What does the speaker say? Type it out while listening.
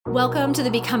Welcome to the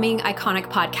Becoming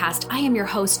Iconic podcast. I am your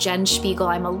host, Jen Spiegel.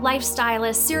 I'm a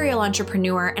lifestylist, serial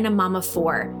entrepreneur, and a mom of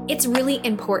four. It's really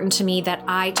important to me that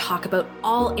I talk about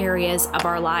all areas of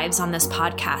our lives on this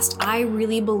podcast. I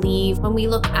really believe when we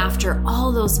look after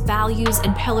all those values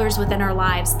and pillars within our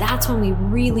lives, that's when we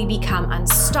really become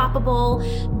unstoppable,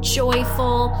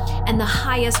 joyful, and the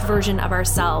highest version of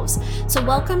ourselves. So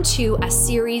welcome to a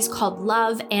series called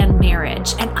Love and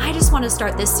Marriage. And I just want to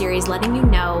start this series letting you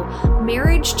know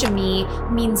marriage to me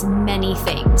means many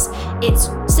things. It's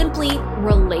simply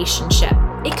relationship.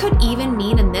 It could even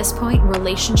mean, in this point,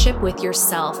 relationship with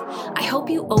yourself. I hope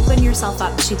you open yourself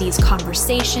up to these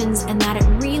conversations and that it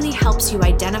really helps you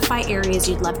identify areas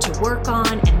you'd love to work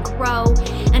on and grow,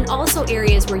 and also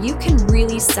areas where you can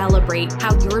really celebrate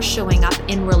how you're showing up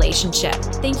in relationship.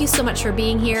 Thank you so much for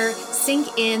being here. Sink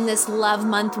in this love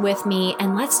month with me,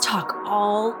 and let's talk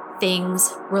all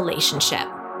things relationship.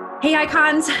 Hey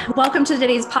icons, welcome to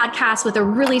today's podcast with a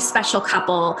really special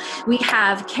couple. We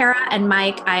have Kara and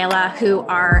Mike Ayala, who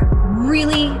are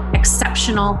really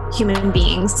exceptional human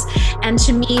beings. And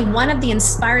to me, one of the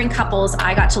inspiring couples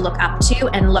I got to look up to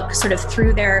and look sort of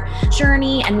through their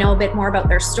journey and know a bit more about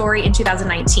their story in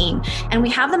 2019. And we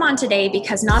have them on today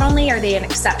because not only are they an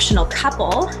exceptional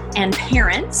couple and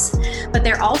parents, but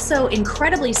they're also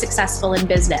incredibly successful in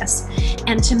business.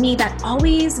 And to me, that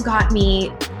always got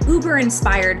me uber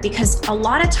inspired because a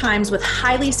lot of times with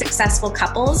highly successful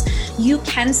couples, you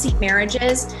can see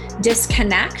marriages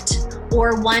disconnect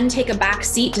or one take a back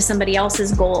seat to somebody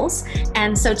else's goals.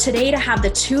 And so today to have the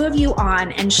two of you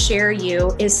on and share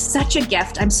you is such a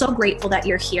gift. I'm so grateful that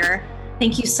you're here.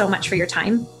 Thank you so much for your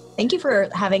time. Thank you for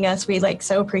having us. We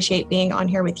so appreciate being on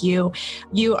here with you.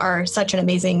 You are such an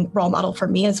amazing role model for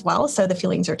me as well. So the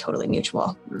feelings are totally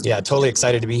mutual. Yeah, totally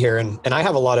excited to be here. And I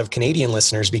have a lot of Canadian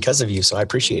listeners because of you. So I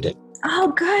appreciate it.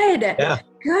 Oh, good. Yeah.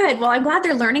 Good. Well, I'm glad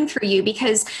they're learning through you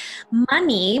because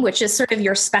money, which is sort of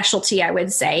your specialty, I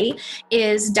would say,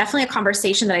 is definitely a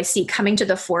conversation that I see coming to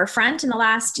the forefront in the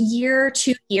last year,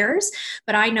 2 years.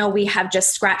 But I know we have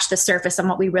just scratched the surface on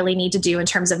what we really need to do in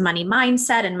terms of money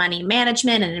mindset and money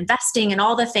management and investing and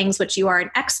all the things which you are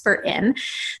an expert in.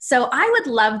 So I would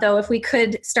love, though, if we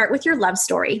could start with your love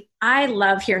story. I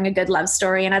love hearing a good love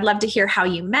story, and I'd love to hear how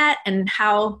you met and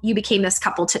how you became this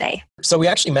couple today. So we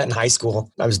actually met in high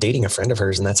school. I was dating a friend of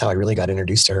hers, and that's how I really got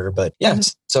introduced to her. But yeah,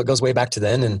 so it goes way back to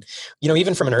then. And,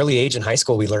 even from an early age in high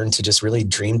school, we learned to just really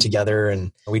dream together.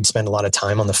 And we'd spend a lot of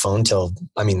time on the phone till,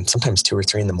 sometimes 2 or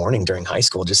 3 in the morning during high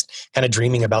school, just kind of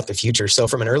dreaming about the future. So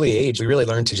from an early age, we really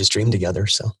learned to just dream together.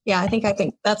 So yeah, I think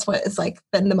that's what is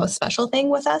been the most special thing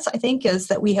with us, I think, is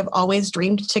that we have always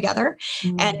dreamed together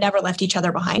and never left each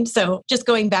other behind. So just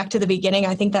going back to the beginning,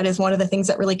 I think that is one of the things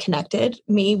that really connected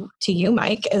me to you,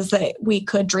 Mike, is that we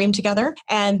could dream together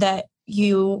and that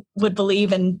you would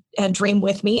believe and dream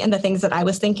with me and the things that I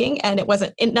was thinking. And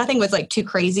nothing was too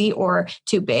crazy or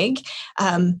too big.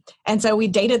 And so we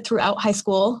dated throughout high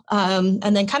school and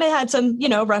then kind of had some,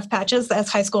 rough patches as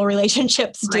high school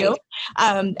relationships do.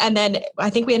 Right. And then I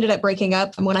think we ended up breaking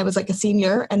up when I was a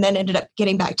senior and then ended up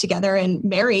getting back together and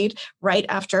married right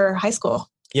after high school.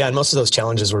 Yeah, and most of those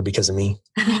challenges were because of me.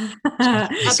 Good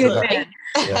thing.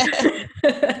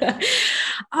 Yeah.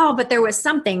 Oh, but there was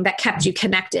something that kept you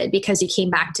connected because you came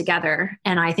back together.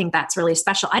 And I think that's really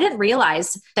special. I didn't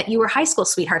realize that you were high school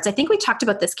sweethearts. I think we talked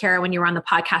about this, Kara, when you were on the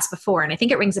podcast before. And I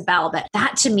think it rings a bell, but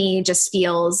that to me just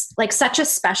feels like such a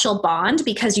special bond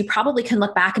because you probably can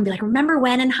look back and be like, remember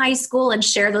when in high school and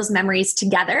share those memories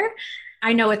together?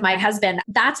 I know with my husband,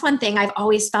 that's one thing I've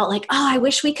always felt like, I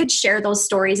wish we could share those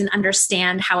stories and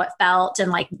understand how it felt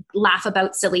and laugh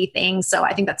about silly things. So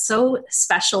I think that's so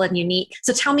special and unique.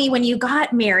 So tell me, when you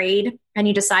got married and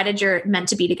you decided you're meant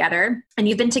to be together, and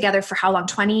you've been together for how long?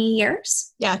 20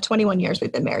 years? Yeah, 21 years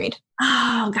we've been married.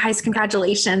 Oh, guys,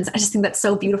 congratulations. I just think that's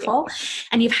so beautiful.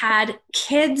 And you've had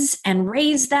kids and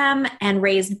raised them and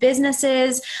raised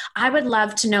businesses. I would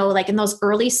love to know, in those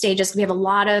early stages, we have a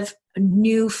lot of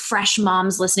new, fresh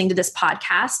moms listening to this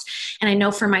podcast. And I know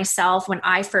for myself, when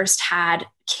I first had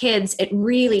kids, it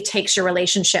really takes your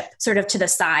relationship sort of to the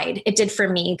side. It did for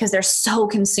me because they're so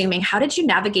consuming. How did you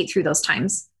navigate through those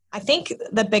times? I think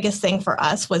the biggest thing for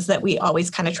us was that we always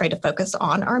kind of tried to focus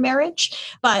on our marriage,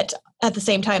 but at the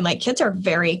same time, like kids are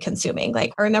very consuming.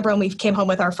 Like I remember when we came home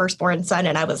with our firstborn son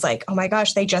and I was like, oh my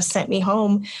gosh, they just sent me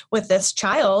home with this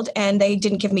child and they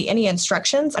didn't give me any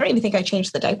instructions. I don't even think I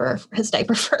changed his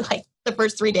diaper for like the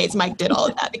first 3 days. Mike did all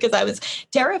of that because I was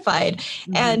terrified.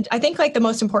 Mm-hmm. And I think like the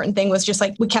most important thing was just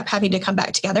like, we kept having to come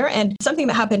back together. And something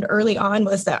that happened early on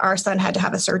was that our son had to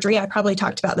have a surgery. I probably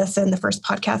talked about this in the first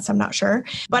podcast. I'm not sure,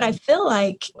 but I feel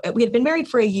like we had been married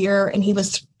for a year and he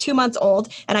was 2 months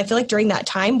old. And I feel like during that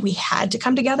time we had to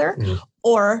come together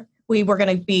or we were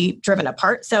going to be driven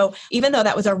apart. So even though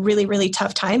that was a really, really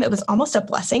tough time, it was almost a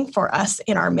blessing for us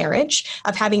in our marriage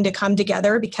of having to come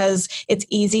together, because it's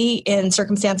easy in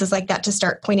circumstances like that to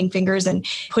start pointing fingers and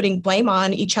putting blame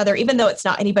on each other, even though it's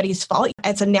not anybody's fault.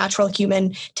 It's a natural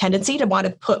human tendency to want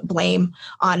to put blame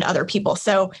on other people.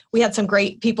 So we had some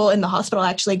great people in the hospital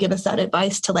actually give us that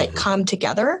advice to like come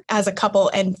together as a couple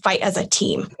and fight as a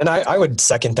team. And I would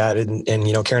second that. And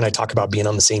you know, Karen and I talk about being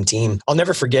on the same team. I'll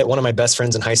never forget one of my best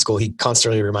friends in high school. He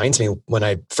constantly reminds me when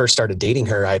I first started dating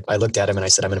her, I looked at him and I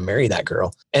said, I'm going to marry that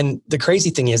girl. And the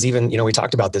crazy thing is, even, you know, we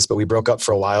talked about this, but we broke up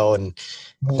for a while. And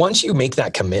once you make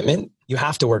that commitment, you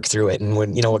have to work through it. And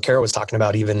when, you know, what Kara was talking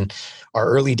about, even our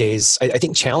early days, I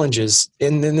think challenges,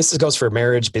 and then this goes for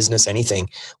marriage, business,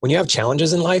 anything. When you have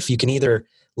challenges in life, you can either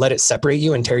let it separate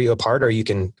you and tear you apart, or you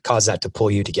can cause that to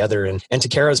pull you together. And to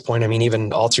Kara's point, I mean,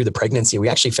 even all through the pregnancy, we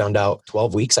actually found out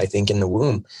 12 weeks, I think, in the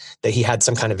womb that he had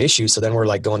some kind of issue. So then we're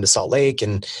like going to Salt Lake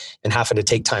and having to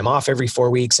take time off every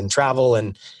 4 weeks and travel.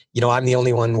 And, you know, I'm the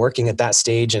only one working at that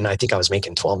stage. And I think I was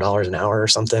making $12 an hour or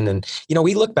something. And, you know,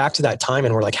 we look back to that time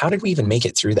and we're like, how did we even make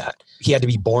it through that? He had to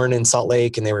be born in Salt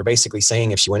Lake. And they were basically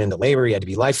saying if she went into labor, he had to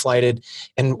be life flighted.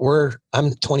 And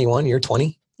I'm 21, you're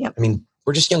 20. Yep. I mean,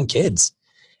 we're just young kids.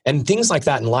 And things like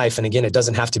that in life. And again, it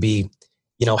doesn't have to be,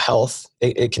 you know, health.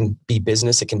 It can be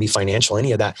business. It can be financial,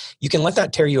 any of that. You can let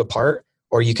that tear you apart,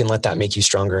 or you can let that make you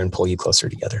stronger and pull you closer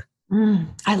together.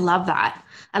 I love that.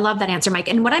 I love that answer, Mike.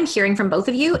 And what I'm hearing from both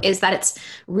of you is that it's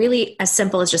really as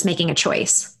simple as just making a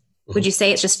choice. Would you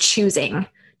say it's just choosing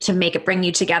to make it bring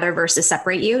you together versus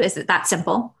separate you? Is it that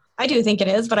simple? I do think it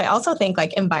is, but I also think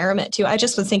like environment too. I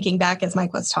just was thinking back as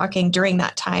Mike was talking during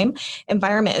that time,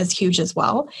 environment is huge as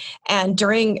well. And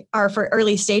during our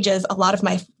early stages, a lot of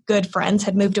my good friends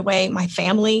had moved away. My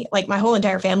family, like my whole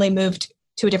entire family, moved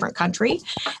to a different country.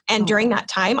 And during that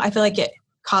time, I feel like it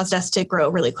caused us to grow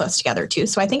really close together too.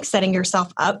 So I think setting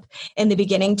yourself up in the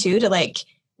beginning too, to like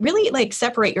really like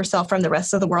separate yourself from the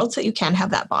rest of the world so you can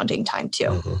have that bonding time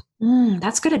too.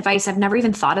 That's good advice. I've never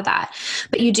even thought of that.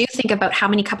 But you do think about how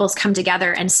many couples come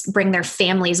together and bring their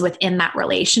families within that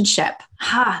relationship.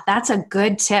 That's a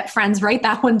good tip, friends. Write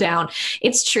that one down.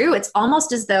 It's true. It's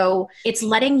almost as though it's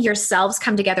letting yourselves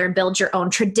come together and build your own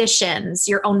traditions,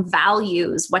 your own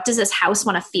values. What does this house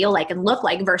want to feel like and look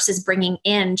like versus bringing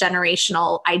in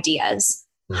generational ideas?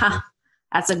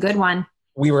 That's a good one.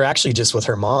 We were actually just with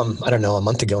her mom, I don't know, a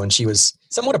month ago, and she was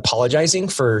somewhat apologizing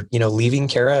for, you know, leaving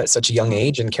Kara at such a young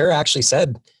age. And Kara actually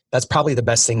said, that's probably the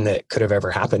best thing that could have ever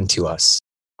happened to us.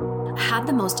 I had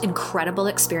the most incredible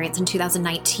experience in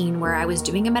 2019 where I was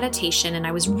doing a meditation and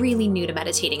I was really new to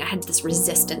meditating. I had this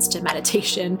resistance to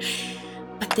meditation.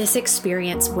 But this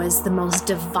experience was the most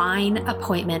divine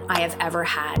appointment I have ever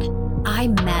had. I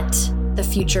met the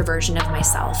future version of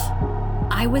myself.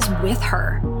 I was with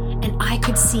her. And I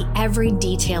could see every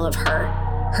detail of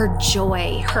her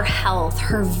joy, her health,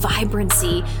 her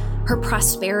vibrancy, her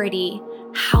prosperity,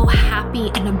 how happy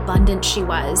and abundant she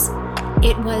was.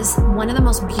 It was one of the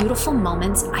most beautiful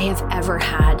moments I have ever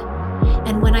had.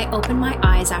 And when I opened my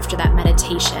eyes after that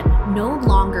meditation, no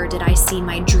longer did I see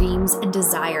my dreams and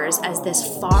desires as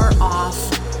this far off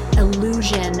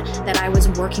illusion that I was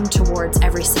working towards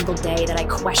every single day that I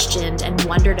questioned and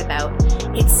wondered about.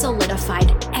 It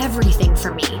solidified everything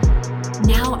for me.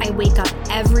 Now I wake up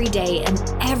every day and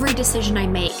every decision I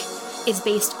make is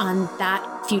based on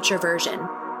that future version.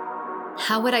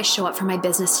 How would I show up for my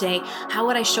business today? How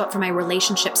would I show up for my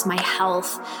relationships, my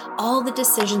health? All the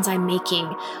decisions I'm making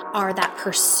are that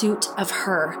pursuit of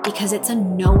her, because it's a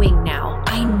knowing now.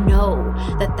 I know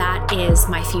that that is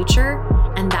my future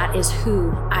and that is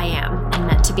who I am and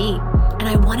meant to be. And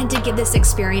I wanted to give this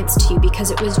experience to you because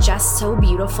it was just so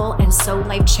beautiful and so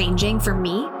life-changing for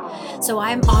me. So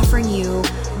I'm offering you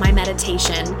my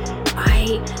meditation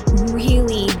I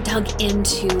really dug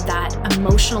into that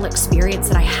emotional experience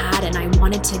that I had, and I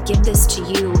wanted to give this to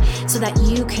you so that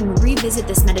you can revisit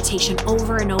this meditation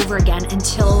over and over again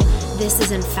until this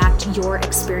is in fact your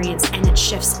experience and it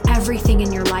shifts everything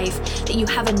in your life, that you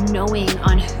have a knowing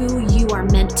on who you are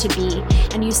meant to be,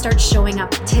 and you start showing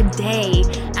up today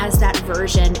as that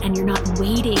version, and you're not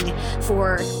waiting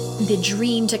for the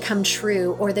dream to come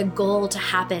true or the goal to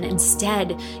happen.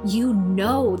 Instead, you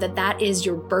know that that is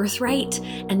your birthright,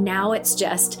 and now it's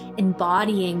just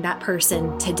embodying that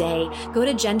person today. Go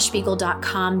to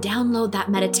jenspiegel.com, download that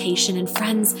meditation, and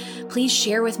friends, please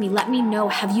share with me. Let me know,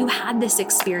 have you had this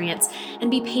experience?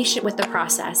 And be patient with the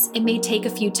process. It may take a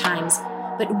few times,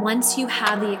 but once you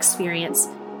have the experience,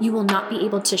 you will not be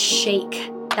able to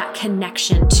shake that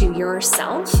connection to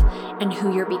yourself and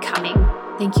who you're becoming.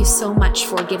 Thank you so much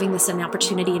for giving this an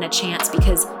opportunity and a chance,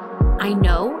 because I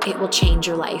know it will change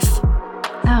your life.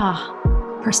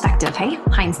 Perspective, hey?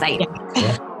 Hindsight.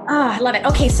 Yeah. I love it.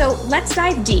 Okay, so let's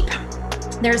dive deep.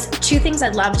 There's two things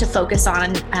I'd love to focus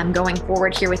on going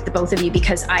forward here with the both of you,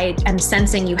 because I am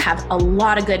sensing you have a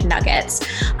lot of good nuggets.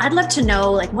 I'd love to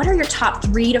know, what are your top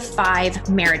 3 to 5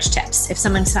 marriage tips? If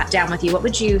someone sat down with you, what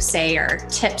would you say are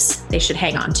tips they should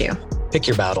hang on to? Pick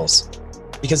your battles.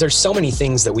 Because there's so many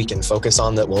things that we can focus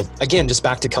on that will, again, just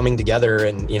back to coming together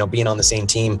and, being on the same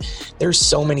team. There's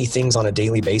so many things on a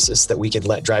daily basis that we could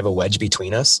let drive a wedge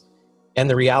between us. And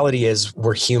the reality is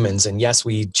we're humans. And yes,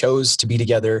 we chose to be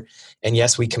together. And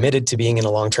yes, we committed to being in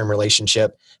a long-term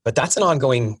relationship, but that's an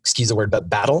ongoing, excuse the word, but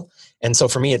battle. And so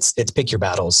for me, it's pick your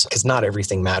battles, because not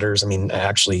everything matters. I mean,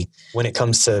 actually, when it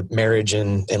comes to marriage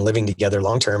and living together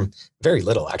long-term, very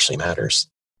little actually matters.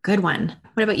 Good one.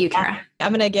 What about you, Kara?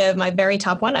 I'm going to give my very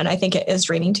top one, and I think it is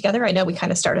dreaming together. I know we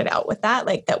kind of started out with that,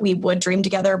 that we would dream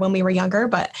together when we were younger,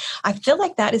 but I feel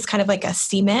like that is kind of like a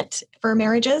cement for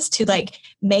marriages to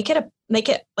make it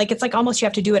it's almost you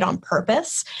have to do it on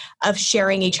purpose of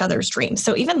sharing each other's dreams.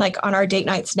 So even on our date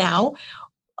nights now,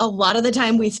 a lot of the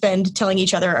time we spend telling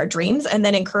each other our dreams and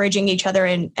then encouraging each other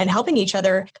and helping each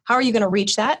other. How are you going to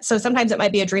reach that? So sometimes it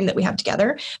might be a dream that we have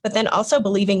together, but then also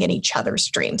believing in each other's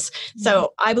dreams.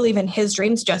 So I believe in his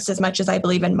dreams just as much as I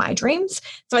believe in my dreams.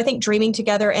 So I think dreaming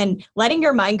together and letting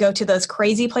your mind go to those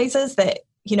crazy places that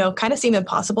kind of seem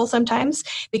impossible sometimes,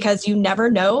 because you never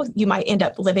know, you might end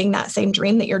up living that same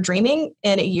dream that you're dreaming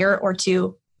in a year or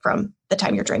two from the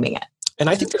time you're dreaming it. And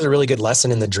I think there's a really good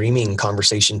lesson in the dreaming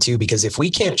conversation too, because if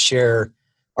we can't share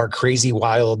our crazy,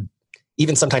 wild,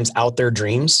 even sometimes out there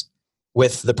dreams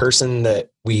with the person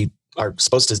that we are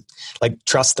supposed to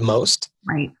trust the most,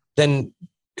 right, then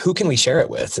who can we share it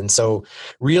with? And so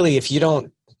really, if you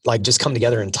don't just come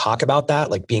together and talk about that,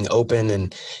 being open,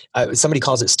 and somebody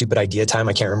calls it stupid idea time.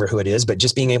 I can't remember who it is, but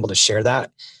just being able to share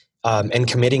that and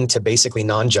committing to basically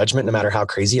non-judgment, no matter how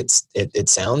crazy it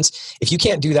sounds. If you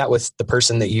can't do that with the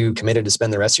person that you committed to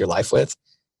spend the rest of your life with,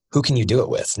 who can you do it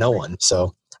with? No one.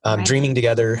 So dreaming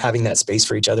together, having that space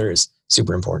for each other is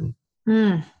super important.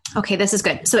 Okay, this is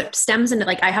good. So it stems into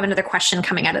I have another question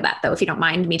coming out of that, though, if you don't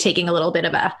mind me taking a little bit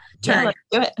of a turn.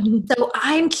 Yeah, let's do it. So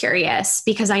I'm curious,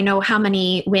 because I know how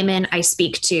many women I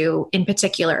speak to in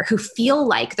particular who feel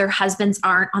like their husbands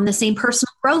aren't on the same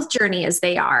personal growth journey as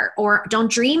they are, or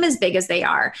don't dream as big as they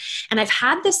are. And I've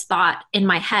had this thought in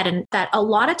my head, and that a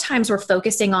lot of times we're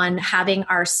focusing on having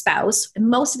our spouse,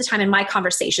 most of the time in my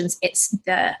conversations, it's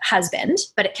the husband,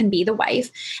 but it can be the wife,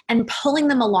 and pulling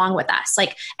them along with us,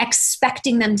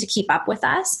 expecting them to keep up with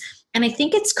us. And I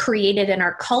think it's created in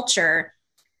our culture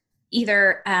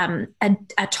either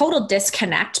a total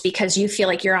disconnect because you feel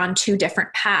like you're on two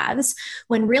different paths,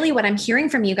 when really what I'm hearing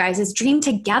from you guys is dream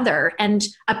together and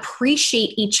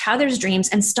appreciate each other's dreams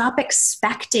and stop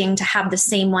expecting to have the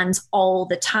same ones all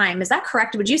the time. Is that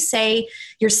correct? Would you say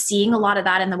you're seeing a lot of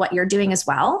that in what you're doing as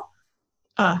well?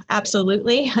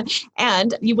 Absolutely.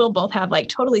 And you will both have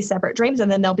totally separate dreams,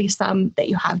 and then there'll be some that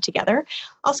you have together.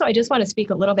 Also, I just want to speak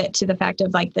a little bit to the fact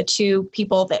of the two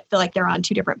people that feel like they're on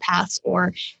two different paths,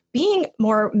 or being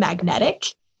more magnetic.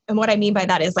 And what I mean by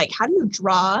that is how do you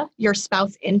draw your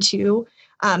spouse into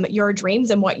your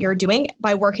dreams and what you're doing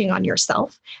by working on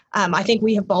yourself? I think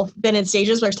we have both been in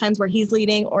stages where there's times where he's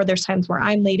leading or there's times where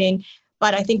I'm leading.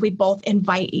 But I think we both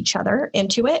invite each other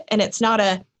into it. And it's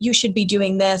not you should be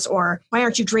doing this, or why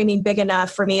aren't you dreaming big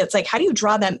enough for me? It's how do you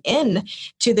draw them in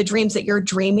to the dreams that you're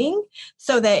dreaming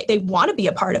so that they want to be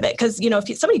a part of it? Because,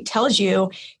 if somebody tells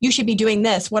you you should be doing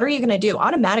this, what are you going to do?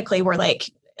 Automatically, we're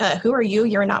who are you?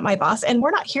 You're not my boss. And we're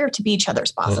not here to be each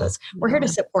other's bosses. We're here to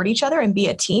support each other and be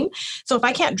a team. So if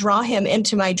I can't draw him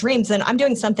into my dreams, then I'm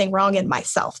doing something wrong in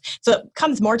myself. So it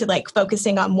comes more to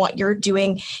focusing on what you're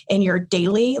doing in your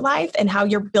daily life and how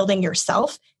you're building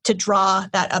yourself to draw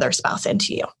that other spouse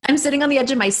into you. I'm sitting on the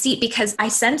edge of my seat because I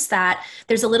sense that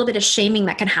there's a little bit of shaming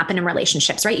that can happen in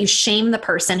relationships, right? You shame the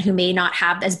person who may not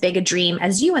have as big a dream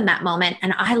as you in that moment.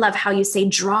 And I love how you say,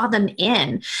 draw them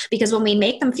in, because when we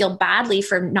make them feel badly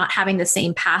for not having the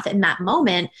same path in that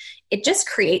moment, it just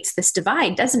creates this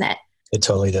divide, doesn't it? It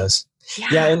totally does.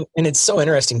 Yeah. And it's so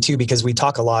interesting too, because we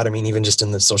talk a lot, I mean, even just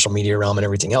in the social media realm and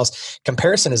everything else,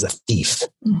 comparison is a thief.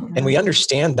 Mm-hmm. And we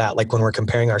understand that, like when we're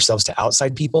comparing ourselves to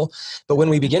outside people, but when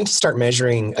we begin to start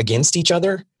measuring against each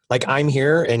other, like I'm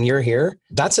here and you're here,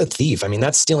 that's a thief. I mean,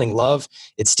 that's stealing love.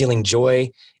 It's stealing joy.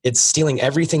 It's stealing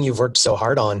everything you've worked so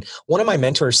hard on. One of my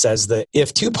mentors says that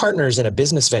if two partners in a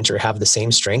business venture have the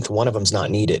same strength, one of them's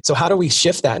not needed. So how do we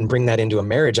shift that and bring that into a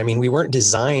marriage? I mean, we weren't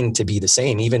designed to be the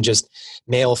same, even just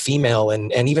male, female.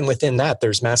 And even within that,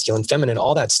 there's masculine, feminine,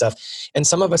 all that stuff. And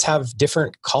some of us have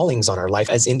different callings on our life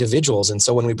as individuals. And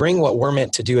so when we bring what we're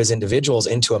meant to do as individuals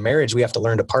into a marriage, we have to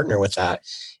learn to partner with that.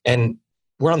 And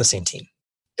we're on the same team.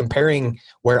 Comparing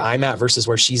where I'm at versus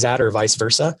where she's at or vice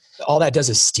versa, all that does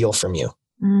is steal from you.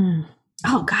 Mm.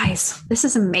 Oh, guys, this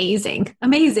is amazing.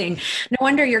 Amazing. No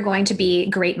wonder you're going to be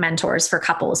great mentors for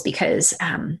couples, because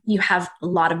you have a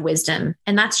lot of wisdom.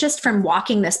 And that's just from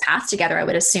walking this path together, I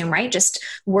would assume, right? Just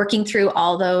working through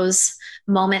all those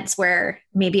moments where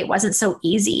maybe it wasn't so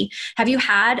easy. Have you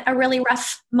had a really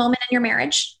rough moment in your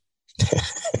marriage?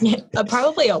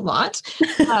 Probably a lot.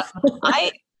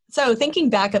 So thinking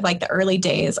back of like the early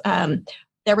days,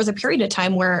 there was a period of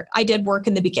time where I did work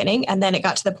in the beginning, and then it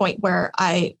got to the point where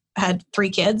I had 3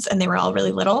 kids and they were all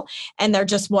really little, and there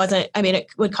just wasn't, I mean, it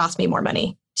would cost me more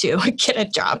money to get a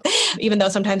job, even though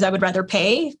sometimes I would rather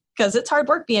pay, because it's hard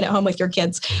work being at home with your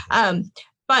kids.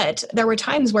 But there were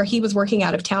times where he was working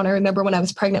out of town. I remember when I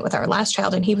was pregnant with our last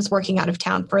child, and he was working out of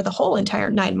town for the whole entire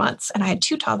 9 months. And I had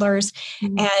 2 toddlers.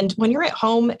 Mm-hmm. And when you're at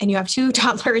home and you have 2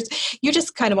 toddlers, you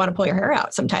just kind of want to pull your hair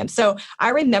out sometimes. So I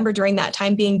remember during that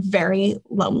time being very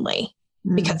lonely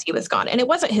because he was gone. And it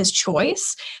wasn't his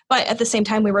choice, but at the same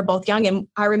time, we were both young. And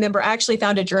I remember I actually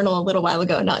found a journal a little while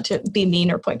ago, not to be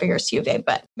mean or point fingers to you, babe,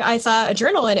 but I saw a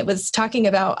journal and it was talking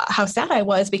about how sad I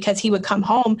was because he would come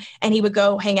home and he would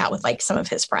go hang out with like some of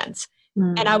his friends.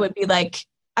 And I would be like,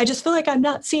 I just feel like I'm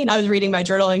not seen. I was reading my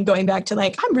journal and going back to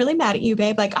like, I'm really mad at you,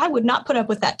 babe. Like, I would not put up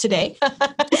with that today.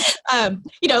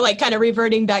 Like kind of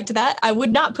reverting back to that. I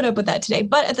would not put up with that today.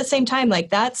 But at the same time, like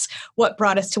that's what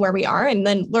brought us to where we are. And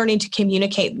then learning to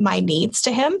communicate my needs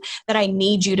to him, that I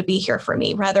need you to be here for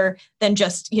me rather than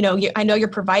just, I know you're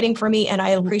providing for me and I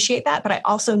appreciate that, but I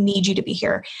also need you to be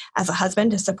here as a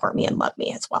husband to support me and love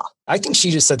me as well. I think she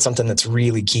just said something that's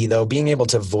really key though, being able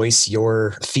to voice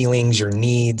your feelings, your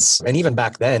needs, and even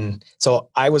back then. So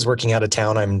I was working out of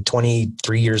town. I'm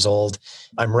 23 years old.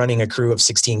 I'm running a crew of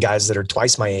 16 guys that are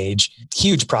twice my age,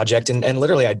 huge project. And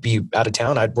literally I'd be out of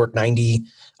town. I'd work 90,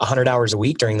 100 hours a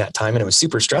week during that time. And it was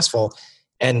super stressful.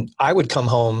 And I would come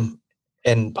home,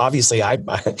 and obviously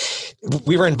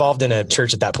we were involved in a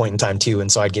church at that point in time too.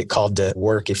 And so I'd get called to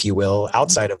work, if you will,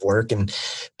 outside of work.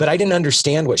 But I didn't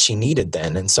understand what she needed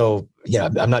then. And so, yeah,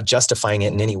 I'm not justifying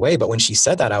it in any way, but when she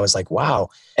said that, I was like, wow.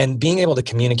 And being able to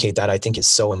communicate that, I think is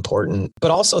so important.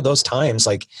 But also those times,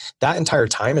 like that entire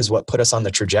time is what put us on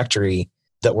the trajectory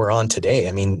that we're on today.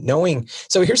 I mean,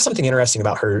 so here's something interesting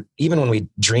about her, even when we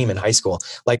dream in high school,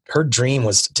 like her dream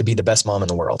was to be the best mom in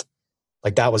the world.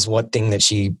 Like that was one thing that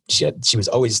she was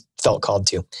always felt called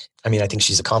to. I mean, I think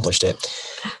she's accomplished it.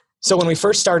 So when we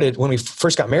first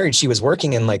got married, she was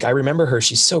working, and like, I remember her,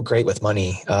 she's so great with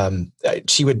money.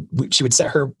 She would set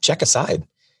her check aside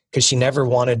because she never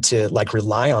wanted to like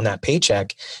rely on that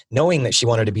paycheck, knowing that she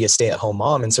wanted to be a stay-at-home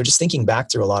mom. And so just thinking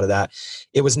back through a lot of that,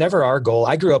 it was never our goal.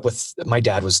 I grew up with, my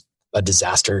dad was a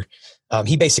disaster.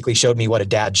 He basically showed me what a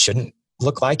dad shouldn't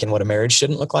look like and what a marriage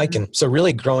shouldn't look like. And so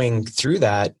really growing through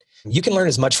that, you can learn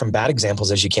as much from bad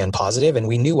examples as you can positive. And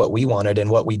we knew what we wanted,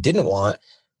 and what we didn't want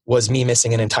was me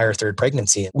missing an entire 3rd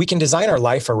pregnancy. We can design our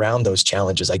life around those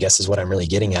challenges, I guess is what I'm really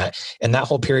getting at. And that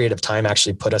whole period of time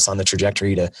actually put us on the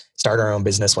trajectory to start our own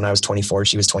business. When I was 24,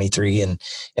 she was 23, and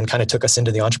kind of took us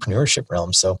into the entrepreneurship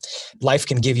realm. So life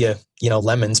can give you,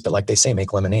 lemons, but like they say,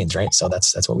 make lemonades, right? So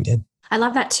that's what we did. I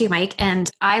love that too, Mike.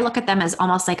 And I look at them as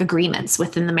almost like agreements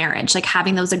within the marriage, like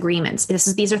having those agreements.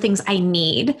 These are things I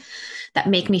need that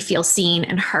make me feel seen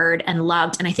and heard and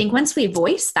loved. And I think once we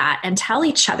voice that and tell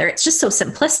each other, it's just so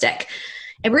simplistic.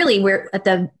 And really, we're at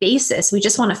the basis, we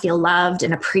just want to feel loved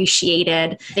and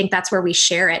appreciated. I think that's where we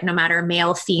share it, no matter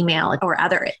male, female, or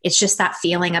other. It's just that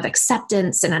feeling of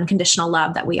acceptance and unconditional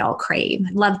love that we all crave.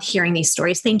 Loved hearing these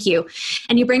stories. Thank you.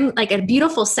 And you bring like a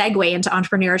beautiful segue into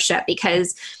entrepreneurship,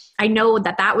 because I know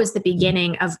that that was the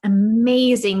beginning of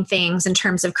amazing things in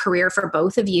terms of career for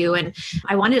both of you. And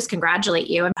I want to just congratulate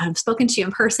you. I've spoken to you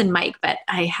in person, Mike, but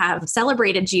I have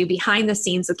celebrated you behind the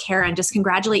scenes with Kara and just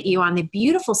congratulate you on the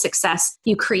beautiful success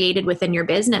you created within your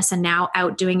business and now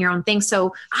out doing your own thing.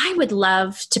 So I would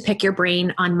love to pick your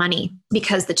brain on money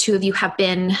because the two of you have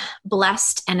been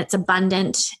blessed and it's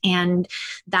abundant. And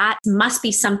that must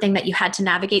be something that you had to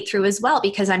navigate through as well,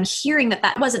 because I'm hearing that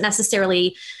that wasn't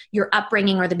necessarily your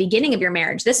upbringing or the beginning of your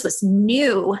marriage. This was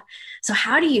new. So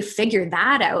how do you figure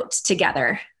that out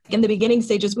together? In the beginning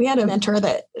stages, we had a mentor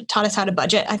that taught us how to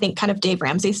budget, I think kind of Dave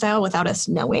Ramsey style without us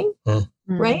knowing.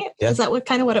 Right? Yeah. Is that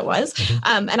what it was?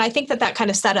 And I think that kind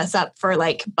of set us up for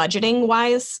like budgeting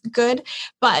wise good.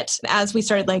 But as we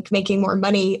started like making more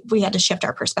money, we had to shift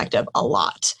our perspective a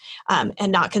lot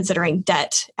and not considering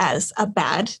debt as a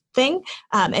bad thing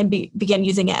and begin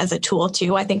using it as a tool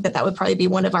too. I think that would probably be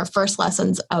one of our first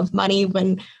lessons of money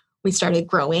when we started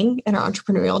growing in our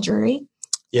entrepreneurial journey.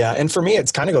 Yeah. And for me,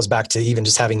 it kind of goes back to even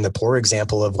just having the poor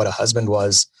example of what a husband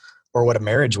was or what a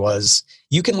marriage was.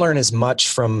 You can learn as much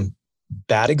from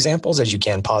bad examples as you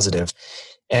can positive.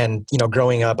 And,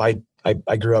 growing up, I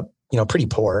grew up, pretty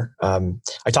poor.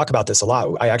 I talk about this a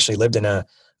lot. I actually lived in a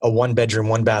 1-bedroom,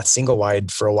 1-bath, single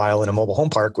wide for a while in a mobile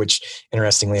home park, which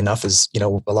interestingly enough is, a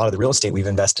lot of the real estate we've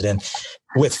invested in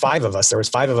with 5 of us. There was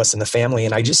 5 of us in the family.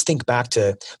 And I just think back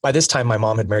to, by this time, my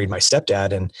mom had married my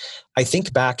stepdad. And I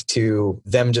think back to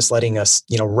them just letting us,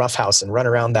 roughhouse and run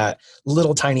around that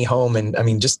little tiny home. And I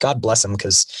mean, just God bless them,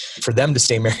 because for them to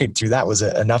stay married through that was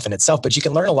enough in itself. But you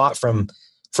can learn a lot from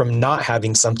not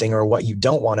having something or what you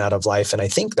don't want out of life. And I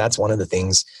think that's one of the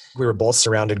things. We were both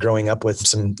surrounded growing up with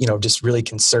some, just really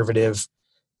conservative,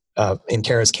 in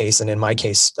Kara's case, and in my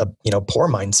case, poor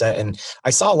mindset. And I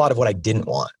saw a lot of what I didn't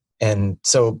want. And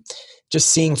so just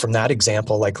seeing from that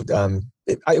example, like,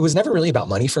 it was never really about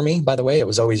money for me, by the way. It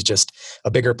was always just a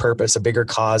bigger purpose, a bigger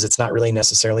cause. It's not really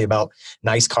necessarily about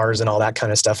nice cars and all that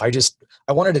kind of stuff.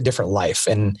 I wanted a different life.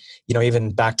 And,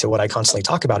 even back to what I constantly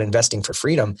talk about, investing for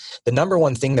freedom, the number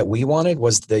one thing that we wanted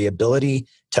was the ability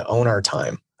to own our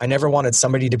time. I never wanted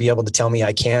somebody to be able to tell me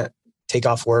I can't take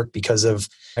off work because of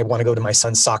I want to go to my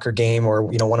son's soccer game, or,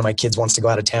 one of my kids wants to go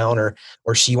out of town, or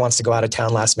she wants to go out of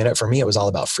town last minute. For me, it was all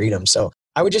about freedom. So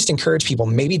I would just encourage people,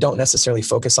 maybe don't necessarily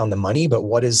focus on the money, but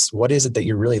what is it that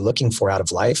you're really looking for out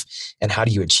of life, and how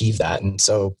do you achieve that? And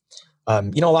so, a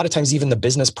lot of times even the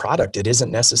business product, it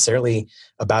isn't necessarily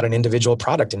about an individual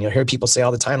product. And you'll hear people say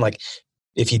all the time, like,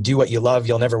 if you do what you love,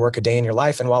 you'll never work a day in your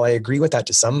life. And while I agree with that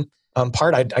to some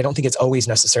part, I don't think it's always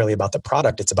necessarily about the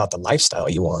product. It's about the lifestyle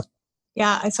you want.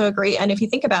 Yeah, I so agree. And if you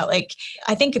think about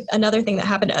I think another thing that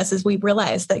happened to us is we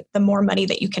realized that the more money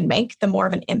that you can make, the more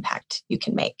of an impact you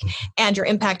can make. And your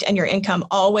impact and your income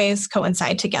always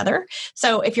coincide together.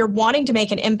 So if you're wanting to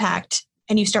make an impact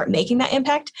and you start making that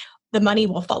impact, the money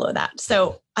will follow that.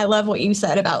 So I love what you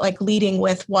said about leading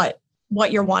with what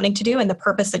you're wanting to do and the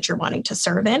purpose that you're wanting to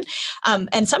serve in.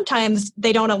 And sometimes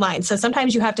they don't align. So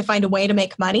sometimes you have to find a way to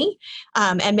make money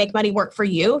and make money work for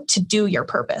you to do your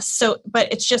purpose. So,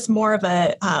 but it's just more of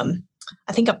a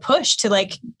push to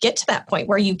get to that point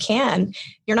where you're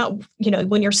not,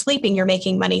 when you're sleeping, you're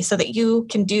making money so that you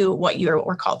can do what you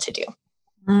were called to do.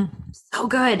 So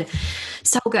good.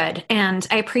 So good. And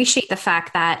I appreciate the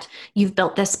fact that you've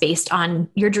built this based on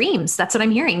your dreams. That's what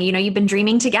I'm hearing. You've been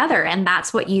dreaming together, and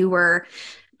that's what you were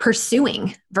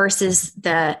pursuing versus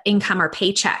the income or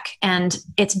paycheck. And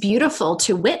it's beautiful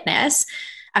to witness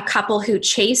a couple who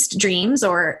chased dreams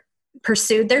or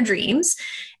pursued their dreams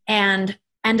and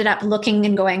ended up looking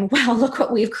and going, wow, look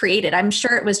what we've created. I'm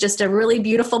sure it was just a really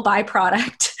beautiful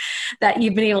byproduct that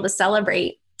you've been able to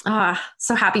celebrate.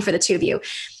 So happy for the two of you.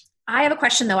 I have a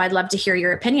question though I'd love to hear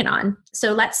your opinion on.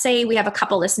 So let's say we have a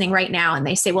couple listening right now and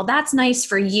they say, well, that's nice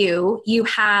for you. You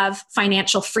have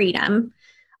financial freedom.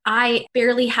 I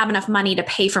barely have enough money to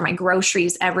pay for my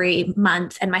groceries every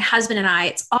month. And my husband and I,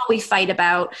 it's all we fight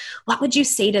about. What would you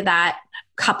say to that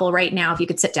couple right now if you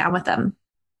could sit down with them?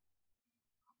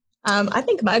 I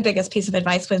think my biggest piece of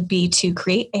advice would be to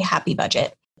create a happy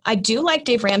budget. I do like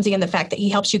Dave Ramsey and the fact that he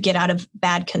helps you get out of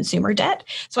bad consumer debt.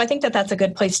 So I think that that's a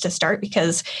good place to start,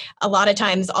 because a lot of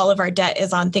times all of our debt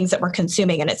is on things that we're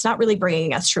consuming and it's not really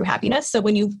bringing us true happiness. So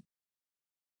when you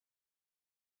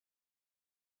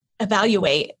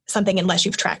evaluate something, unless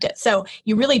you've tracked it. So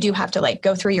you really do have to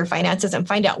go through your finances and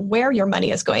find out where your money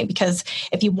is going, because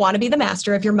if you want to be the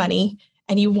master of your money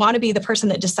and you want to be the person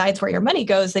that decides where your money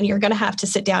goes, then you're going to have to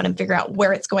sit down and figure out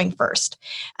where it's going first.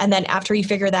 And then after you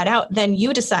figure that out, then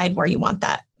you decide where you want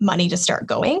that money to start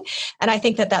going. And I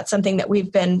think that that's something that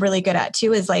we've been really good at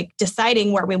too, is like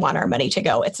deciding where we want our money to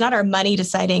go. It's not our money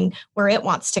deciding where it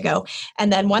wants to go.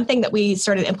 And then one thing that we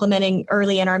started implementing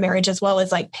early in our marriage as well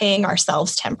is like paying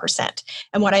ourselves 10%.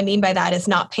 And what I mean by that is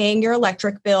not paying your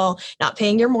electric bill, not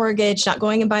paying your mortgage, not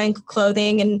going and buying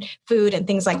clothing and food and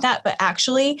things like that, but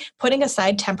actually putting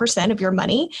aside 10% of your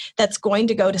money that's going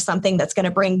to go to something that's going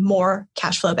to bring more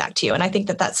cash flow back to you. And I think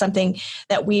that that's something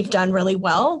that we've done really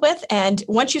well with. And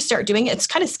once you start doing it, it's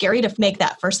kind of scary to make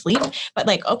that first leap, but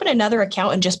like open another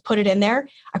account and just put it in there.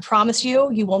 I promise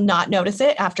you, you will not notice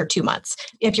it after 2 months.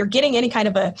 If you're getting any kind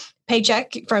of a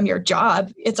paycheck from your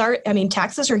job,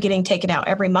 taxes are getting taken out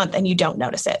every month and you don't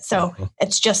notice it. So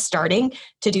it's just starting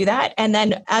to do that. And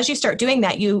then as you start doing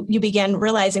that, you begin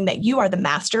realizing that you are the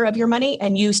master of your money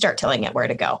and you start telling it where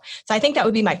to go. So I think that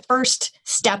would be my first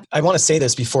step. I want to say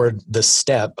this before the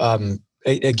step.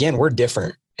 Again, we're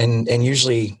different. And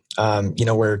usually,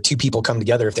 where two people come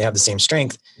together, if they have the same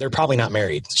strength, they're probably not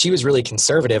married. She was really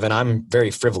conservative and I'm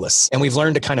very frivolous. And we've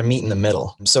learned to kind of meet in the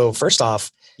middle. So first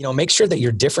off, make sure that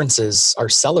your differences are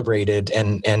celebrated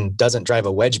and doesn't drive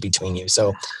a wedge between you.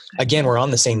 So again, we're on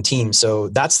the same team. So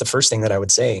that's the first thing that I would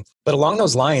say. But along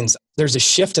those lines, there's a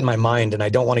shift in my mind and I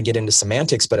don't want to get into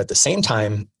semantics, but at the same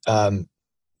time,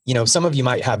 some of you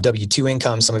might have W-2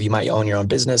 income. Some of you might own your own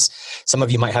business. Some of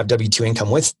you might have W-2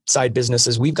 income with side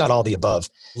businesses. We've got all the above.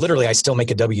 Literally, I still make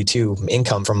a W-2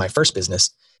 income from my first business.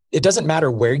 It doesn't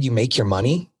matter where you make your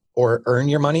money or earn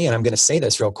your money. And I'm going to say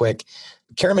this real quick.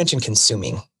 Kara mentioned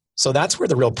consuming. So that's where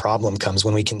the real problem comes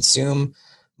when we consume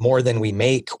more than we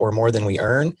make or more than we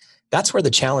earn. That's where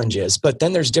the challenge is. But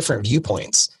then there's different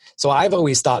viewpoints. So I've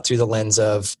always thought through the lens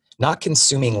of not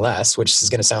consuming less, which is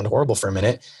going to sound horrible for a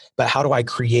minute, but how do I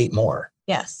create more?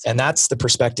 Yes. And that's the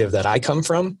perspective that I come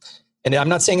from. And I'm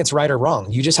not saying it's right or wrong.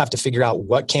 You just have to figure out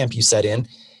what camp you set in.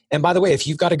 And by the way, if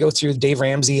you've got to go through Dave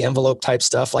Ramsey envelope type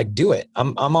stuff, like do it.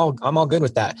 I'm all good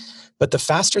with that. But the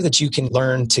faster that you can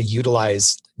learn to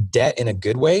utilize debt in a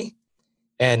good way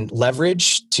and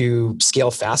leverage to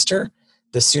scale faster,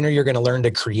 the sooner you're going to learn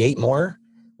to create more,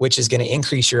 which is going to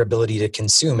increase your ability to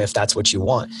consume if that's what you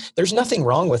want. There's nothing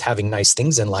wrong with having nice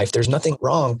things in life. There's nothing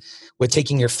wrong with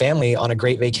taking your family on a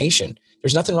great vacation.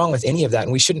 There's nothing wrong with any of that.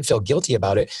 And we shouldn't feel guilty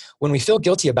about it. When we feel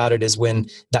guilty about it is when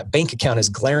that bank account is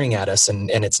glaring at us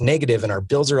and it's negative and our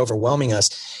bills are overwhelming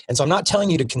us. And so I'm not telling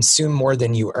you to consume more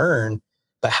than you earn,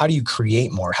 but how do you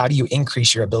create more? How do you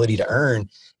increase your ability to earn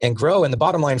and grow? And the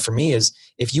bottom line for me is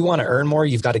if you want to earn more,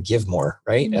 you've got to give more,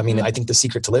 right? Mm-hmm. I mean, I think the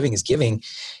secret to living is giving.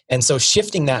 And so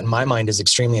shifting that in my mind is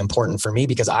extremely important for me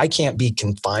because I can't be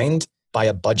confined by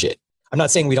a budget. I'm not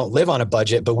saying we don't live on a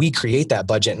budget, but we create that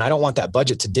budget. And I don't want that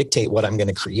budget to dictate what I'm going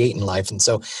to create in life. And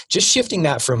so just shifting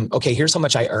that from, okay, here's how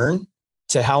much I earn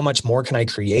to how much more can I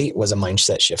create was a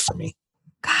mindset shift for me.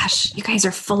 Gosh, you guys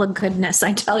are full of goodness.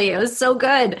 I tell you, it was so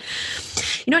good.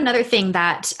 Another thing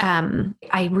that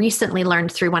I recently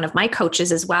learned through one of my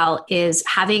coaches as well is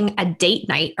having a date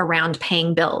night around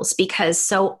paying bills, because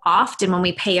so often when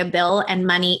we pay a bill and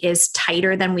money is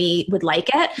tighter than we would like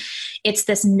it, it's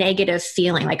this negative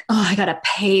feeling like, oh, I got to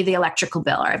pay the electrical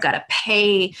bill, or I've got to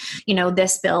pay,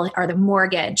 this bill or the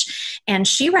mortgage. And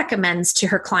she recommends to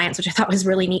her clients, which I thought was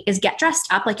really neat, is get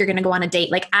dressed up like you're going to go on a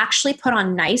date, like actually put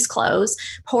on nice clothes,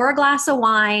 pour a glass of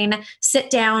wine, sit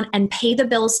down and pay the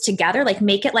bills together, like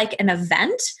make it like an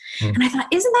event. Mm. And I thought,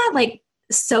 isn't that like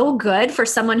so good for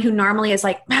someone who normally is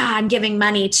like, I'm giving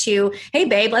money to, hey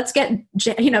babe, let's get,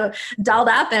 dolled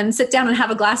up and sit down and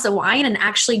have a glass of wine and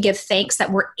actually give thanks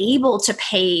that we're able to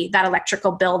pay that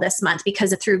electrical bill this month,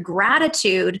 because through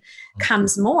gratitude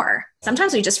comes more.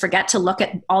 Sometimes we just forget to look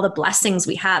at all the blessings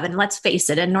we have. And let's face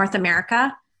it, in North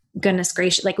America, goodness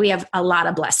gracious, like we have a lot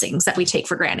of blessings that we take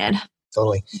for granted.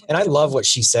 Totally. And I love what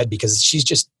she said, because she's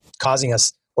just causing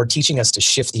us or teaching us to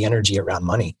shift the energy around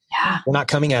money. Yeah. We're not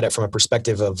coming at it from a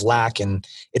perspective of lack, and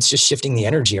it's just shifting the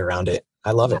energy around it.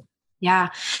 I love it. Yeah.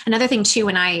 Another thing too,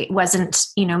 when I wasn't,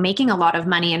 making a lot of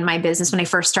money in my business, when I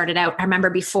first started out, I remember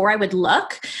before I would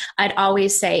look, I'd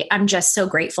always say, I'm just so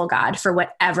grateful, God, for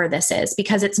whatever this is,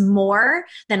 because it's more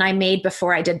than I made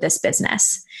before I did this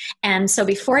business. And so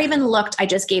before I even looked, I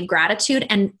just gave gratitude.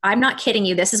 And I'm not kidding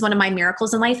you. This is one of my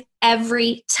miracles in life.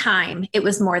 Every time it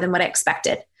was more than what I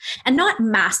expected. And not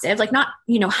massive, like not,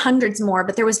 hundreds more,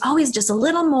 but there was always just a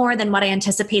little more than what I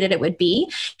anticipated it would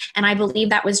be. And I believe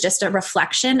that was just a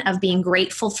reflection of being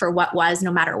grateful for what was,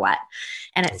 no matter what.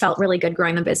 And it felt really good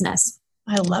growing the business.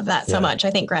 I love that so much. I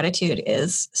think gratitude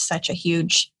is such a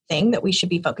huge thing that we should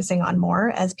be focusing on more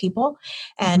as people.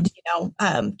 And,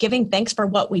 giving thanks for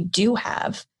what we do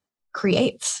have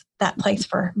creates that place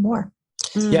for more.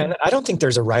 Yeah. And I don't think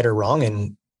there's a right or wrong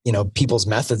in people's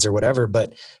methods or whatever.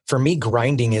 But for me,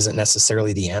 grinding isn't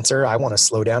necessarily the answer. I want to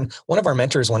slow down. One of our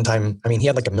mentors one time, he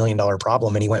had like $1 million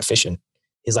problem and he went fishing.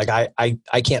 He's like,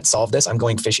 I can't solve this. I'm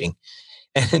going fishing.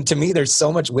 And to me, there's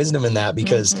so much wisdom in that,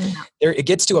 because it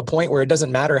gets to a point where it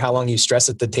doesn't matter how long you stress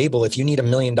at the table. If you need $1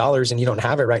 million and you don't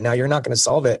have it right now, you're not going to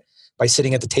solve it by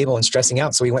sitting at the table and stressing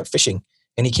out. So he went fishing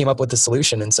and he came up with a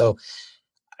solution. And so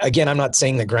again, I'm not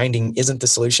saying that grinding isn't the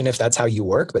solution if that's how you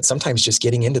work, but sometimes just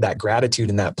getting into that gratitude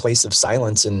in that place of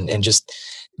silence and just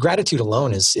gratitude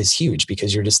alone is huge,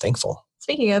 because you're just thankful.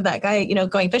 Speaking of that guy,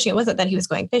 going fishing, it wasn't that he was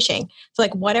going fishing. So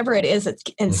like whatever it is that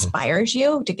inspires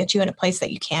you to get you in a place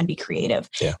that you can be creative,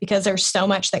 because there's so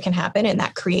much that can happen in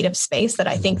that creative space that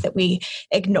I think that we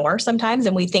ignore sometimes.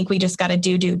 And we think we just got to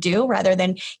do rather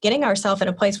than getting ourselves in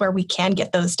a place where we can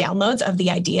get those downloads of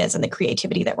the ideas and the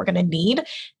creativity that we're going to need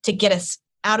to get us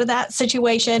out of that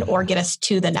situation or get us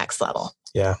to the next level.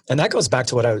 Yeah. And that goes back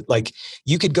to what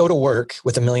you could go to work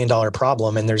with $1 million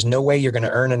problem and there's no way you're going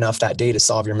to earn enough that day to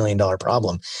solve your $1 million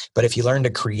problem. But if you learn to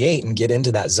create and get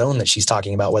into that zone that she's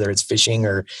talking about, whether it's fishing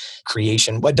or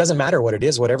creation, it doesn't matter what it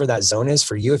is, whatever that zone is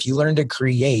for you, if you learn to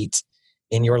create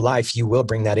in your life, you will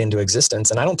bring that into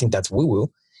existence. And I don't think that's woo-woo.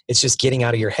 It's just getting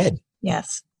out of your head.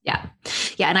 Yes. Yeah.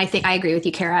 Yeah. And I agree with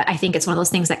you, Kara. I think it's one of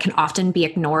those things that can often be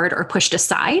ignored or pushed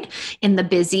aside in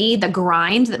the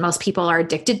grind that most people are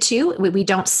addicted to. We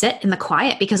don't sit in the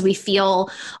quiet because we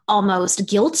feel almost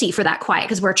guilty for that quiet,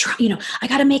 because we're trying, I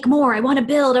got to make more. I want to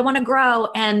build, I want to grow.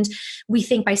 And we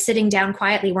think by sitting down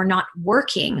quietly, we're not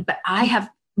working. But I have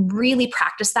really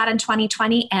practiced that in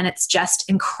 2020. And it's just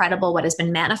incredible what has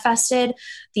been manifested.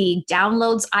 The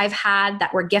downloads I've had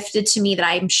that were gifted to me that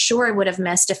I'm sure I would have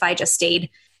missed if I just stayed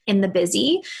in the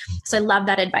busy. So I love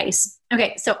that advice.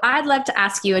 Okay. So I'd love to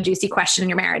ask you a juicy question in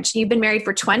your marriage. You've been married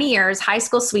for 20 years, high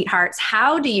school sweethearts.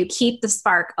 How do you keep the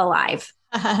spark alive?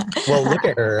 Well, look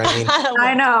at her.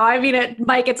 I know.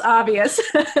 Mike, it's obvious.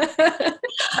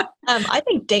 I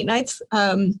think date nights,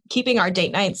 keeping our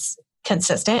date nights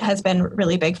consistent has been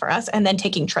really big for us. And then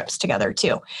taking trips together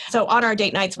too. So on our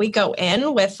date nights, we go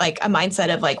in with like a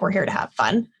mindset of like, we're here to have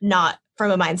fun, not from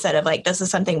a mindset of like, this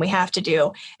is something we have to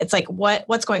do. It's like,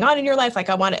 what's going on in your life?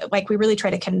 Like we really try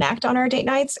to connect on our date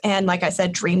nights. And like I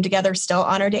said, dream together still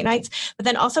on our date nights, but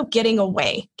then also getting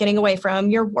away from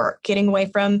your work, getting away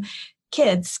from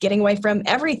kids, getting away from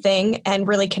everything and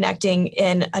really connecting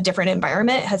in a different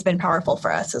environment has been powerful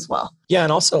for us as well. Yeah.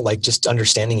 And also like just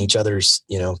understanding each other's,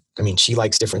 she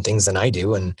likes different things than I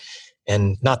do.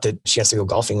 And not that she has to go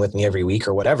golfing with me every week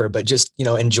or whatever, but just,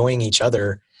 enjoying each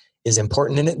other is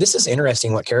important. And this is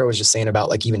interesting what Kara was just saying about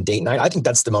like even date night. I think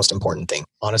that's the most important thing,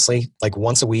 honestly, like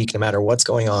once a week, no matter what's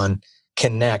going on,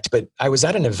 connect. But I was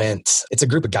at an event, it's a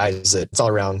group of guys that it's all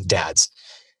around dads.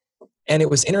 And it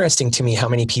was interesting to me how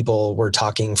many people were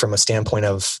talking from a standpoint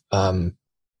of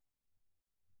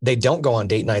they don't go on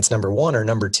date nights, number one, or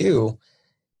number two,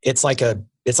 it's like a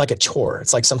chore.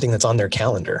 It's like something that's on their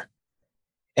calendar.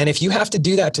 And if you have to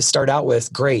do that to start out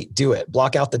with, great, do it.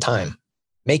 Block out the time,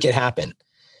 make it happen.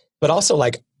 But also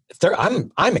like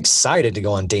I'm excited to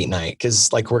go on date night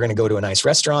because like we're going to go to a nice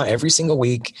restaurant every single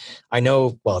week. I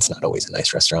know, well, it's not always a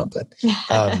nice restaurant, but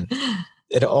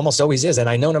it almost always is. And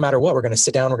I know no matter what, we're going to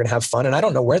sit down, we're going to have fun. And I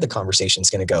don't know where the conversation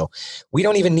is going to go. We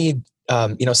don't even need,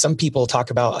 some people talk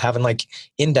about having like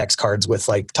index cards with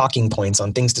like talking points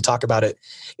on things to talk about it.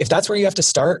 If that's where you have to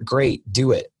start, great,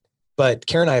 do it. But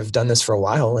Kara and I have done this for a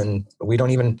while and we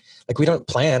don't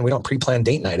pre-plan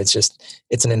date night.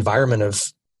 It's an environment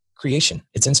of creation.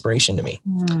 It's inspiration to me.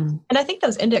 And I think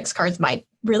those index cards might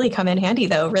really come in handy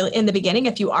though, really in the beginning,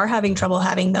 if you are having trouble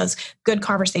having those good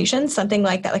conversations, something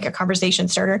like that, like a conversation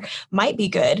starter might be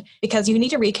good because you need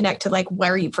to reconnect to like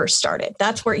where you first started.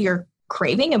 That's where you're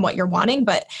craving and what you're wanting.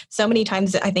 But so many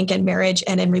times I think in marriage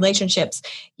and in relationships,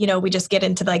 we just get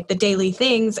into like the daily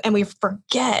things and we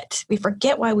forget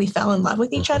why we fell in love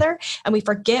with each other and we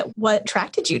forget what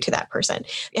attracted you to that person.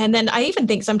 And then I even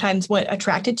think sometimes what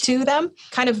attracted to them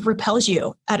kind of repels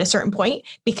you at a certain point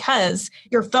because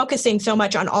you're focusing so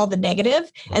much on all the negative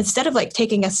instead of like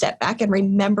taking a step back and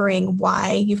remembering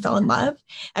why you fell in love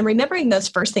and remembering those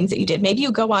first things that you did. Maybe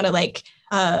you go on a like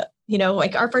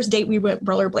our first date, we went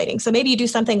rollerblading. So maybe you do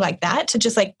something like that to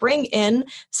just like bring in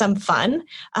some fun.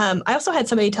 I also had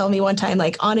somebody tell me one time,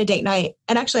 like on a date night,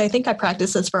 and actually I think I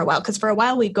practiced this for a while because for a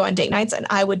while we'd go on date nights and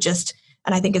I would just,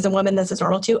 and I think as a woman, this is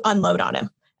normal too, unload on him.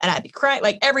 And I'd be crying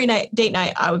like every night, date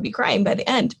night, I would be crying by the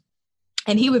end.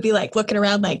 And he would be like looking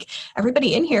around like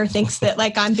everybody in here thinks that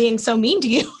like I'm being so mean to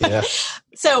you. Yeah.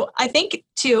 So I think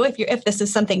too, if this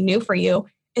is something new for you,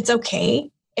 it's okay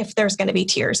if there's going to be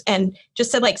tears and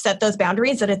just to like set those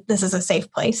boundaries that this is a safe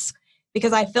place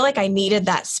because I feel like I needed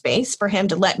that space for him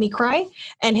to let me cry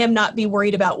and him not be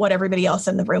worried about what everybody else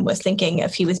in the room was thinking,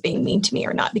 if he was being mean to me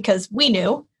or not, because we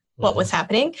knew what was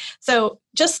happening. So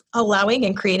just allowing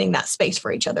and creating that space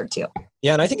for each other too.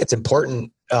 Yeah. And I think it's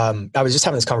important. I was just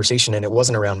having this conversation and it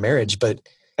wasn't around marriage, but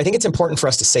I think it's important for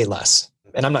us to say less.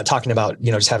 And I'm not talking about,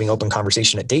 just having open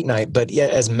conversation at date night, but yeah,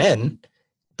 as men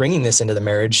bringing this into the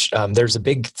marriage, there's a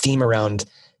big theme around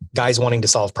guys wanting to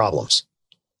solve problems.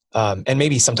 And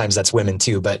maybe sometimes that's women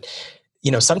too, but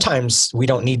sometimes we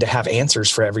don't need to have answers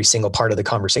for every single part of the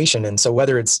conversation. And so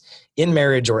whether it's in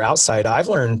marriage or outside, I've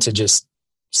learned to just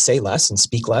say less and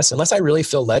speak less unless I really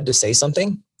feel led to say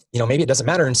something. Maybe it doesn't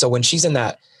matter. And so when she's in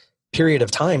that period of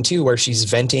time too, where she's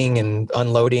venting and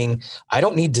unloading, I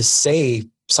don't need to say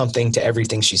something to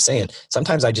everything she's saying.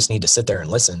 Sometimes I just need to sit there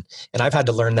and listen. And I've had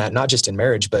to learn that not just in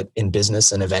marriage, but in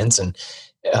business and events. And,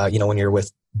 when you're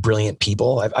with brilliant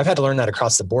people, I've had to learn that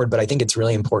across the board. But I think it's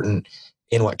really important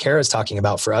in what Kara's talking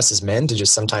about for us as men to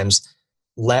just sometimes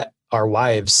let our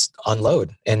wives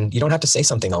unload, and you don't have to say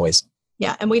something always.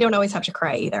 Yeah. And we don't always have to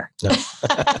cry either. No.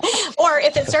 Or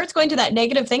if it starts going to that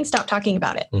negative thing, stop talking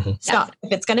about it. Mm-hmm. Stop.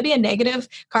 If it's going to be a negative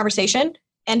conversation,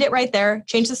 end it right there,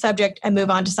 change the subject and move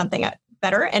on to something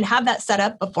better, and have that set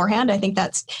up beforehand. I think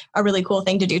that's a really cool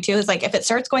thing to do too, is like, if it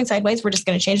starts going sideways, we're just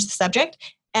going to change the subject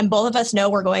and both of us know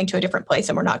we're going to a different place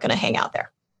and we're not going to hang out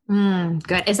there.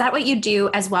 Good. Is that what you do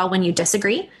as well when you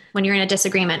disagree? When you're in a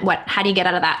disagreement, how do you get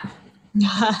out of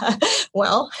that?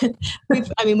 Well,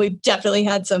 we've definitely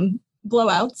had some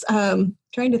blowouts.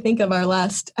 Trying to think of our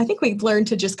last, I think we've learned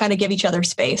to just kind of give each other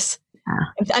space.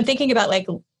 I'm thinking about like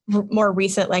more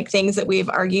recent, like things that we've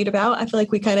argued about. I feel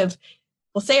like we kind of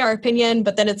will say our opinion,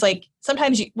 but then it's like,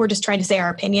 sometimes we're just trying to say our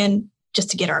opinion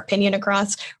just to get our opinion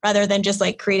across rather than just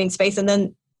like creating space. And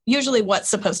then usually what's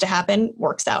supposed to happen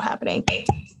works out happening.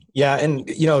 Yeah. And,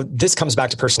 this comes back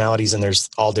to personalities, and there's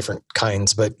all different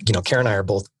kinds, but, Kara and I are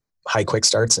both high quick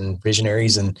starts and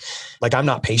visionaries, and like, I'm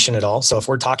not patient at all. So if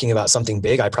we're talking about something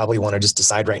big, I probably want to just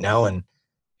decide right now and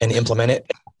implement it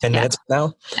 10 minutes from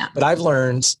now. Yeah. But I've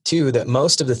learned too, that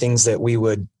most of the things that we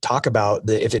would talk about,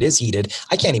 if it is heated,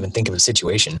 I can't even think of a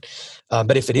situation.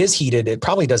 But if it is heated, it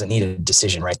probably doesn't need a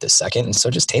decision right this second. And so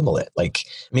just table it.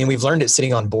 We've learned it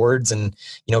sitting on boards and,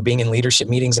 being in leadership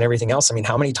meetings and everything else.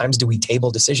 How many times do we table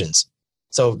decisions?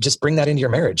 So just bring that into your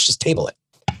marriage. Just table it.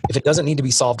 If it doesn't need to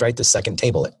be solved right this second,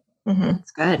 table it. Mm-hmm.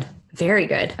 That's good. Very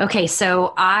good. Okay.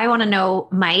 So I want to know,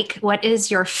 Mike, what is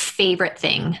your favorite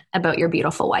thing about your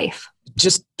beautiful wife?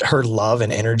 Just her love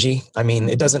and energy.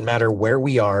 It doesn't matter where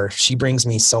we are. She brings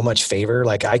me so much favor.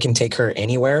 Like, I can take her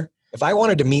anywhere. If I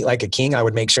wanted to meet like a king, I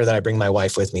would make sure that I bring my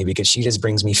wife with me, because she just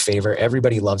brings me favor.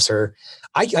 Everybody loves her.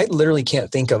 I literally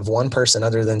can't think of one person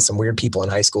other than some weird people in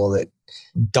high school that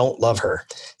don't love her.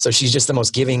 So she's just the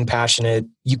most giving, passionate.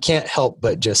 You can't help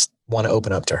but just want to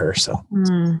open up to her. So.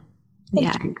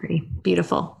 Yeah, I agree.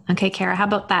 Beautiful. Okay, Kara, how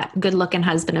about that good looking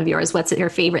husband of yours? What's your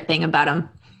favorite thing about him?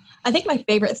 I think my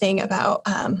favorite thing about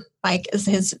Mike is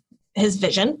his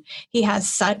vision. He has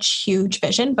such huge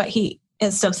vision, but he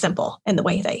is so simple in the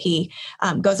way that he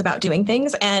goes about doing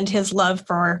things, and his love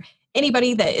for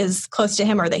anybody that is close to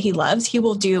him or that he loves. He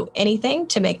will do anything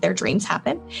to make their dreams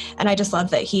happen. And I just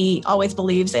love that he always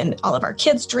believes in all of our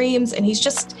kids' dreams, and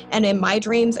and in my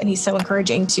dreams. And he's so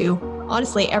encouraging to,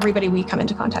 honestly, everybody we come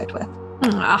into contact with.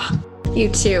 You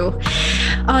too.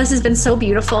 Oh, this has been so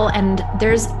beautiful. And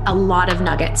there's a lot of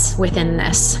nuggets within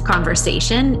this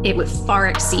conversation. It was far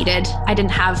exceeded. I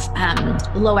didn't have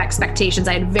low expectations.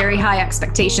 I had very high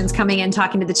expectations coming in,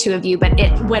 talking to the two of you, but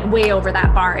it went way over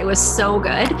that bar. It was so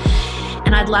good.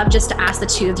 And I'd love just to ask the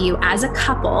two of you, as a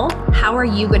couple, how are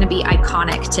you going to be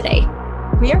iconic today?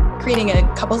 We are creating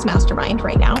a couples mastermind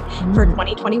right now for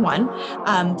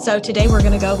 2021. So today we're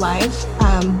going to go live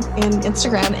in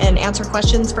Instagram and answer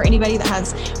questions for anybody that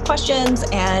has questions.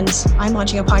 And I'm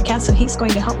launching a podcast, so he's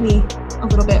going to help me a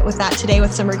little bit with that today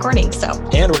with some recordings.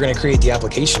 And we're going to create the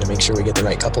application to make sure we get the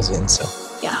right couples in. So.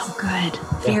 Yeah. Oh, good.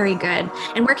 Very good.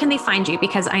 And where can they find you?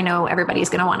 Because I know everybody's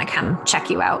going to want to come check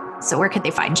you out. So where could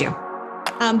they find you?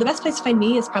 The best place to find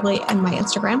me is probably on my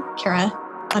Instagram,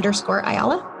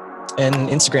 Kara_Ayala. And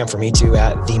Instagram for me too,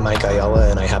 at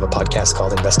 @TheMikeAyala. And I have a podcast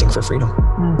called Investing for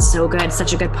Freedom. So good.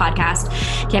 Such a good podcast.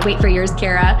 Can't wait for yours,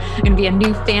 Kara. I'm going to be a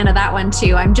new fan of that one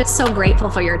too. I'm just so grateful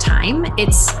for your time.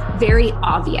 It's very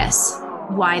obvious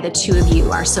why the two of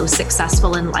you are so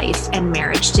successful in life and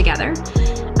marriage together.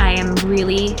 I am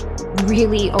really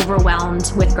really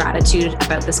overwhelmed with gratitude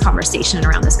about this conversation and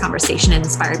around this conversation. It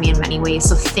inspired me in many ways.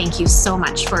 So thank you so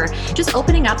much for just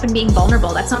opening up and being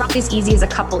vulnerable. That's not always easy as a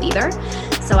couple either.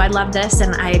 So I love this,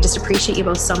 and I just appreciate you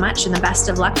both so much, and the best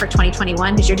of luck for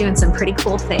 2021 because you're doing some pretty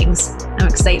cool things. I'm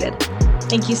excited.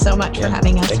 Thank you so much for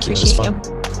having us. Thank you. Appreciate you.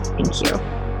 Thank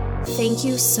you. Thank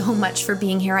you so much for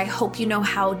being here. I hope you know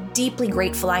how deeply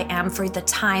grateful I am for the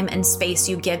time and space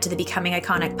you give to the Becoming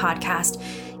Iconic podcast.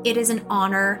 It is an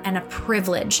honor and a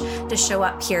privilege to show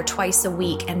up here twice a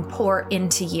week and pour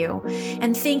into you.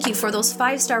 And thank you for those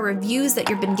 5-star reviews that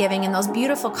you've been giving and those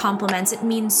beautiful compliments. It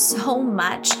means so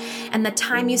much. And the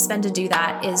time you spend to do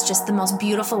that is just the most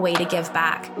beautiful way to give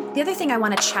back. The other thing I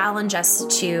want to challenge us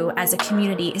to as a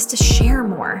community is to share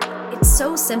more. It's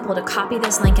so simple to copy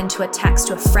this link into a text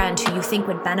to a friend who you think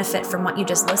would benefit from what you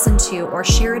just listened to, or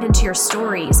share it into your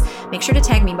stories. Make sure to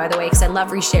tag me, by the way, because I love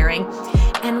resharing.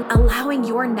 And allowing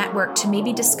your network to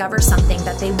maybe discover something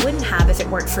that they wouldn't have if it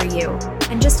weren't for you.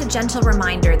 And just a gentle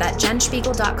reminder that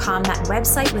jenspiegel.com, that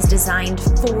website was designed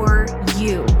for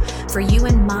you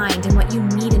in mind and what you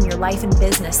need in your life and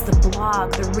business. The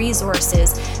blog, the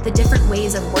resources, the different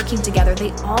ways of working together,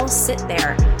 they all sit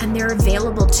there and they're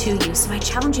available to you. So I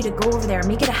challenge you to go over there,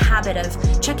 make it a habit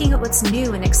of checking out what's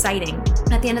new and exciting.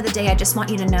 At the end of the day, I just want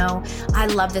you to know I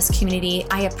love this community.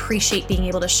 I appreciate being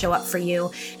able to show up for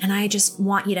you, and I just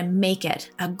want you to make it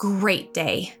a great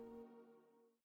day.